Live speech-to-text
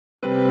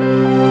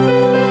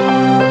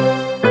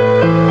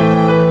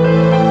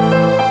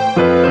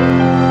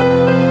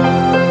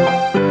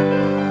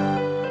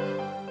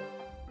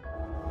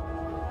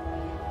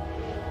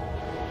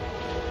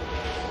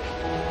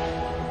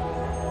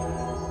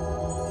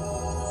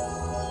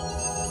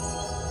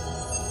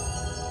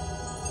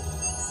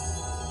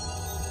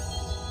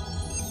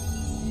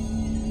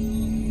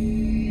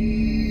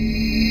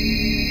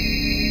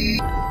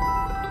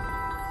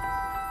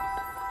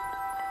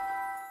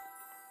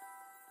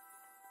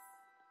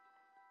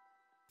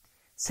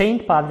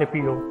Saint Padre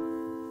Pio.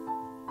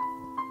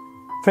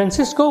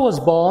 Francesco was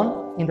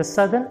born in the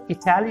southern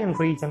Italian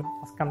region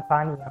of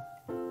Campania.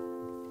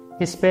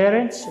 His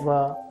parents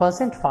were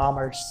peasant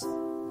farmers.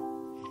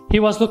 He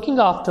was looking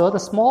after the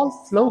small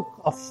flock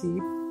of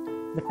sheep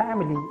the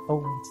family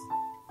owned.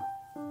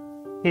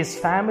 His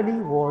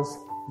family was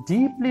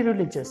deeply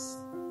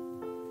religious.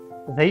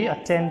 They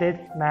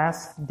attended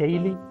Mass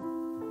daily,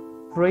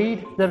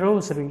 prayed the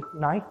Rosary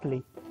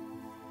nightly,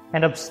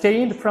 and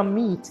abstained from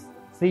meat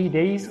 3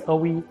 days a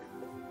week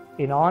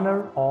in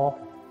honor of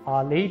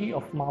Our Lady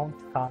of Mount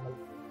Carmel.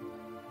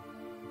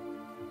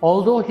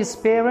 Although his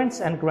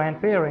parents and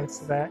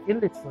grandparents were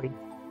illiterate,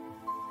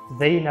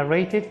 they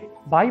narrated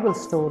Bible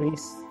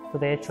stories to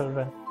their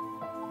children.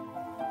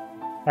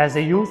 As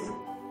a youth,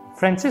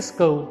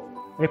 Francesco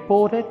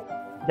reported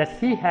that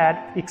he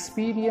had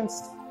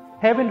experienced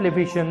heavenly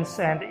visions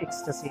and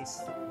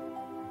ecstasies.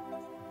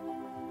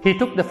 He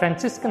took the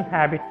Franciscan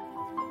habit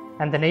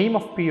and the name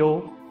of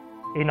Pio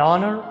in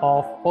honor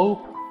of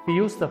Pope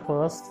Pius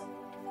I,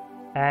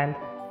 and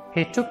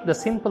he took the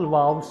simple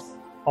vows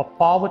of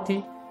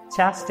poverty,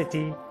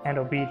 chastity, and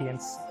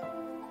obedience.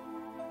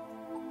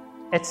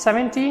 At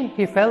 17,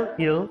 he fell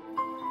ill,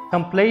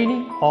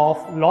 complaining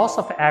of loss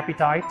of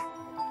appetite,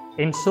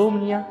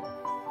 insomnia,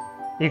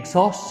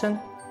 exhaustion,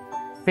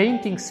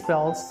 fainting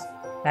spells,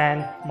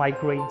 and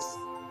migraines.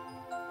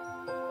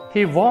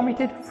 He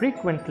vomited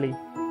frequently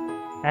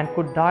and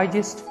could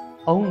digest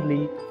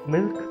only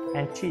milk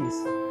and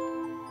cheese.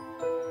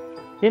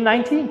 In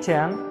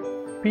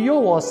 1910, Pio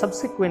was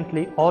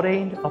subsequently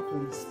ordained a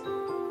priest.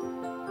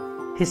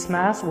 His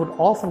Mass would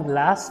often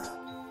last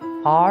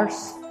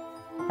hours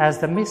as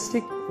the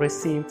mystic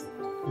received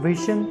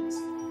visions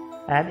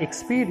and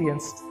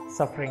experienced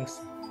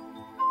sufferings.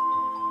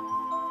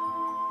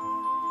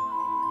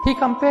 He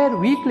compared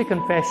weekly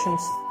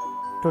confessions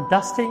to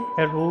dusting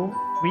a room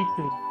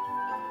weekly.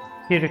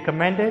 He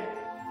recommended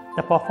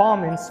the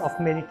performance of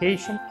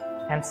meditation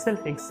and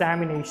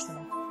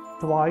self-examination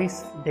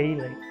twice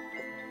daily.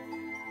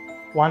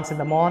 Once in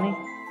the morning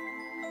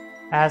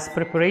as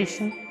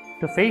preparation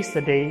to face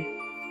the day,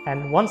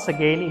 and once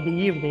again in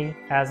the evening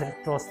as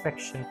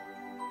introspection.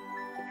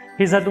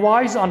 His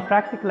advice on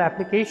practical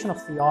application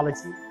of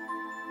theology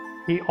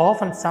he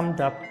often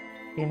summed up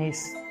in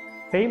his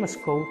famous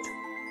quote,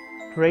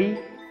 "Pray,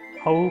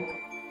 hope,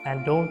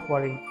 and don't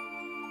worry."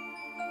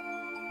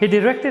 He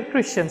directed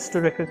Christians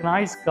to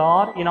recognize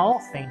God in all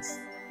things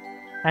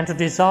and to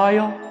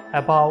desire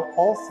above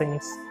all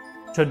things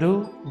to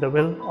do the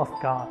will of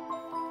God.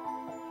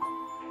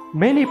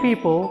 Many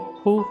people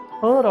who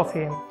heard of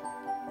him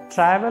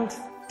traveled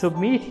to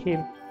meet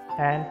him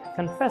and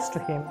confess to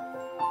him,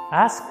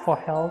 ask for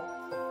help,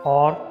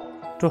 or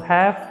to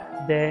have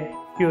their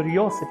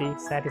curiosity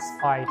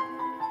satisfied.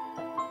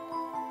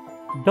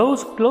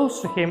 Those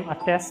close to him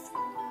attest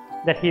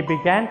that he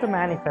began to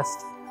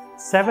manifest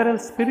several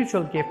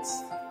spiritual gifts,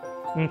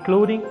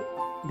 including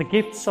the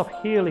gifts of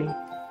healing,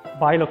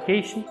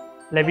 bilocation,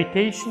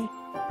 levitation,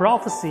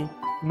 prophecy,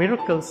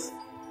 miracles,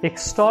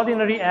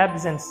 extraordinary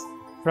absence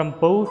from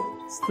both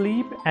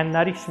sleep and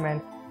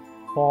nourishment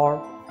for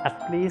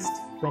at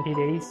least 20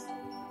 days,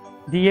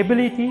 the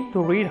ability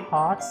to read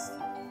hearts,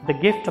 the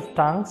gift of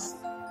tongues,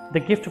 the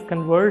gift of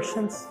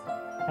conversions,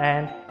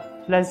 and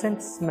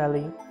pleasant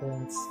smelling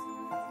wounds.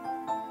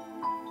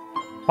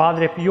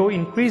 Padre Pio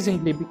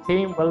increasingly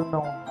became well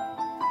known.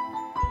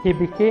 He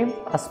became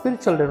a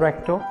spiritual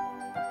director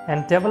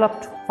and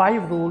developed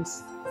 5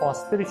 rules for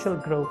spiritual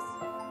growth: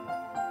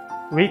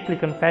 weekly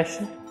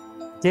confession,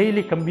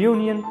 daily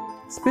communion,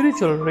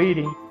 spiritual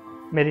reading,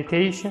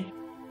 meditation,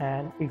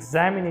 and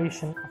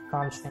examination of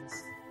conscience.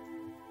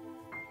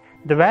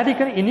 The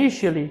Vatican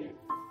initially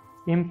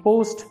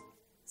imposed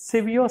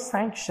severe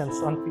sanctions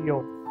on Pio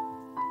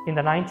in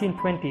the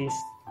 1920s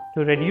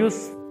to reduce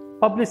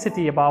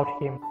publicity about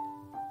him.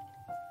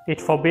 It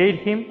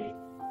forbade him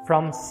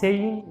from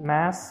saying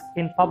Mass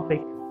in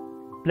public,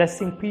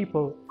 blessing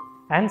people,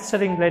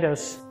 answering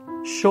letters,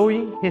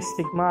 showing his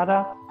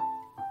stigmata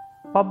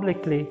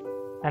publicly,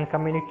 and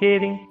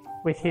communicating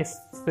with his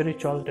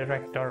spiritual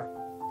director.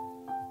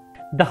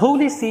 The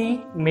Holy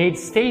See made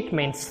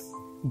statements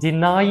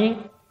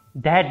denying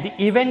that the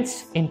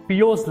events in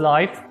Pio's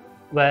life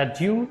were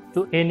due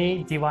to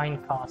any divine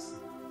cause.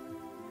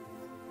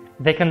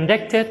 They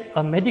conducted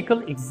a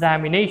medical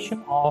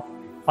examination of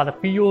Father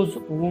Pio's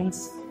wounds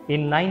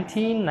in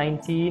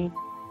 1919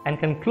 and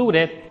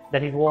concluded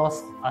that it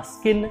was a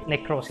skin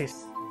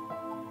necrosis.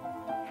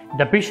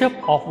 The Bishop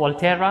of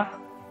Volterra,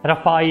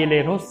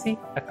 Raffaele Rossi,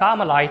 a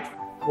Carmelite,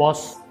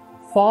 was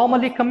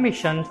formally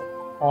commissioned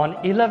on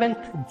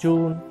 11th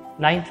June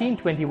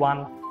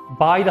 1921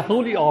 by the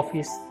Holy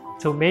Office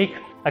to make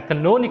a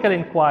canonical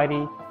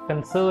inquiry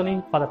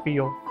concerning Father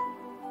Pio.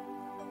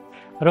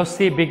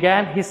 Rossi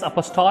began his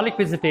apostolic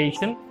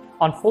visitation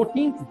on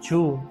 14th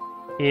June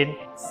in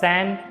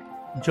San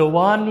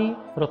Giovanni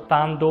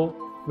Rotondo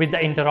with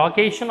the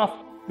interrogation of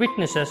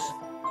witnesses,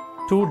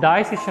 2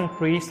 diocesan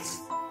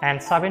priests,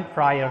 and 7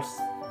 friars.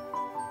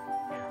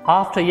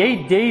 After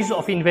 8 days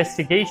of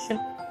investigation,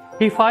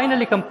 he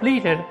finally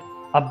completed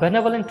a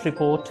benevolent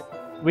report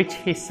which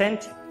he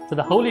sent to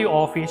the Holy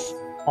Office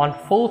on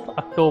 4th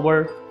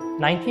October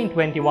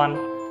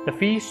 1921, the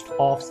feast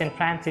of Saint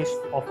Francis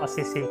of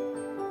Assisi.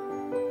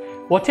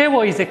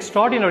 Whatever is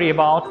extraordinary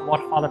about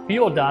what Father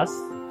Pio does,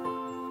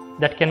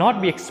 that cannot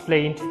be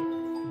explained,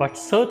 but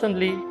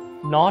certainly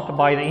not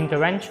by the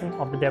intervention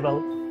of the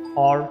devil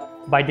or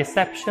by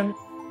deception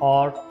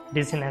or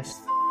dizziness.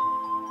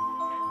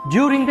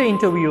 During the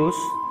interviews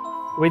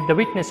with the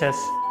witnesses,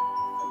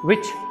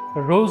 which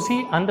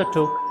Rosie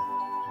undertook,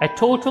 a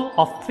total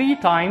of 3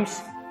 times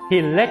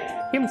he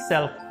let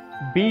himself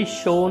be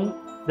shown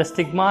the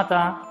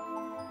stigmata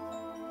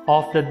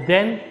of the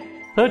then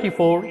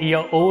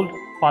 34-year-old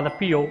Father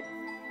Pio.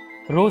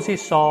 Rosie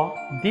saw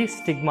these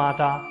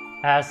stigmata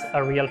as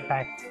a real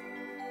fact.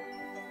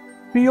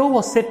 Pio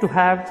was said to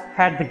have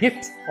had the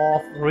gift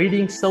of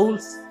reading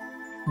souls,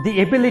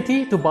 the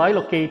ability to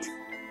bilocate,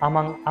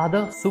 among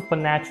other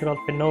supernatural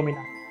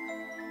phenomena.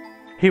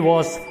 He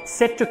was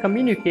said to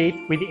communicate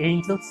with the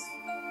angels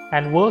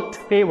and worked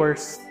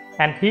favors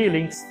and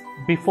healings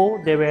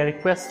before they were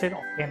requested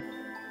of him.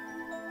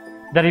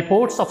 The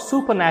reports of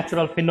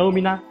supernatural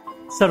phenomena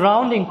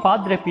surrounding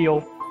Padre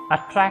Pio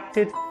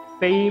attracted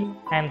fame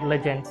and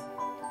legend.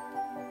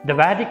 The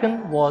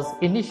Vatican was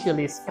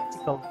initially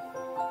skeptical.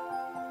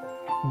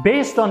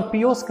 Based on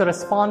Pio's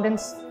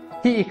correspondence,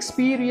 he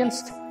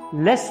experienced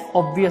less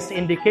obvious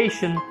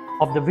indication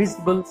of the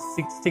visible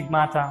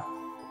stigmata.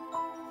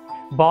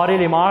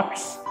 Bodily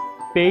marks,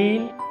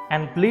 pain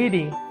and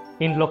bleeding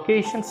in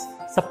locations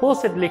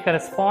supposedly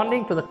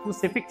corresponding to the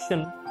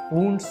crucifixion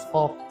wounds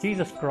of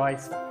Jesus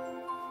Christ.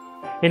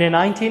 In a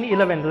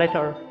 1911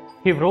 letter,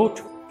 he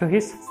wrote to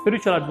his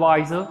spiritual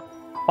advisor,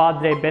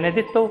 Padre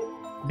Benedetto,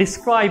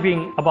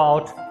 describing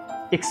about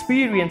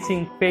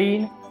experiencing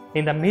pain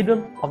in the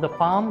middle of the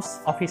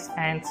palms of his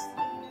hands,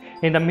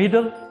 in the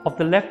middle of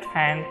the left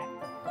hand,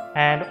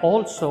 and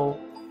also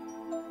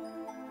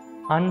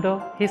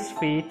under his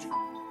feet.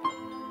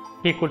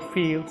 He could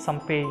feel some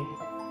pain.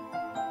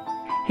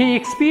 He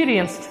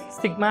experienced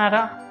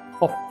stigmata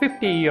for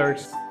 50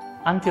 years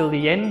until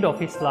the end of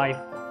his life.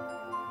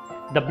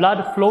 The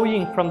blood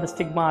flowing from the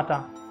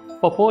stigmata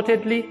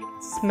purportedly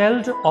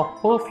smelled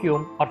of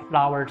perfume or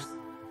flowers.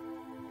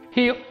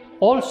 He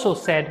also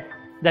said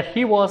that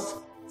he was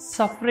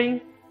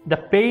suffering the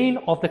pain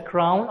of the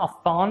crown of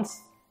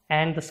thorns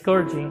and the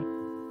scourging.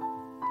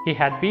 He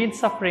had been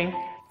suffering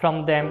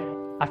from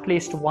them at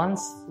least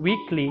once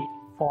weekly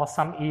for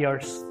some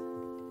years.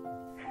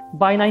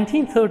 By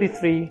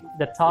 1933,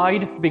 the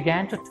tide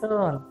began to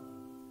turn.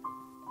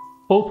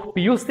 Pope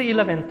Pius XI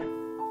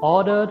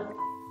ordered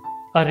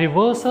a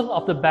reversal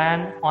of the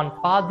ban on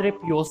Padre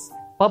Pio's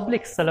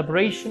public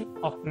celebration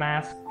of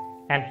Mass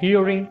and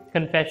hearing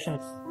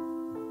confessions.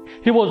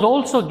 He was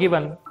also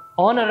given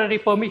honorary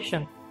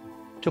permission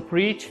to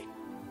preach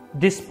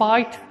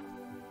despite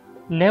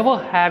never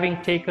having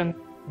taken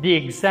the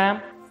exam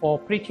for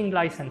preaching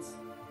license.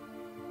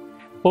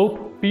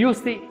 Pope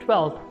Pius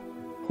XII,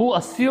 who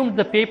assumed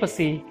the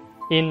papacy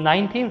in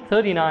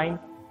 1939,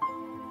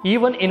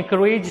 even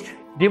encouraged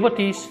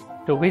devotees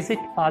to visit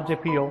Padre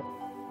Pio.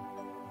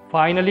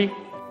 Finally,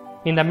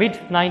 in the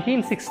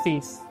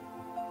mid-1960s,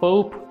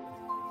 Pope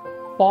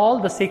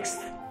Paul VI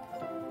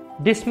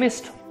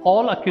dismissed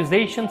all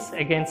accusations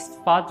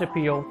against Padre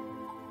Pio.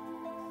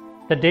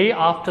 The day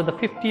after the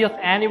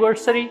 50th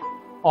anniversary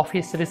of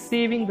his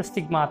receiving the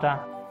stigmata,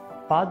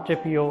 Padre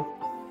Pio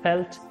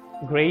felt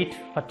great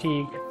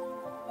fatigue.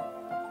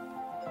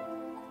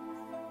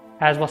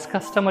 As was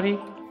customary,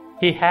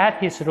 he had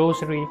his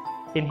rosary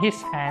in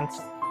his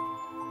hands,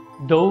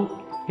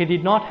 though he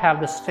did not have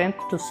the strength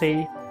to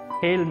say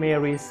Hail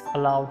Marys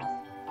aloud.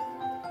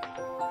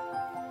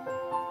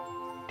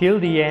 Till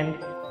the end,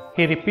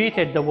 he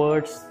repeated the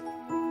words,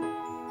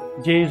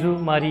 Jesu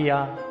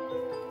Maria.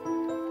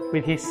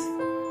 With his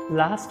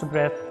last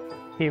breath,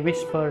 he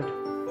whispered,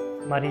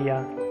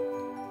 Maria.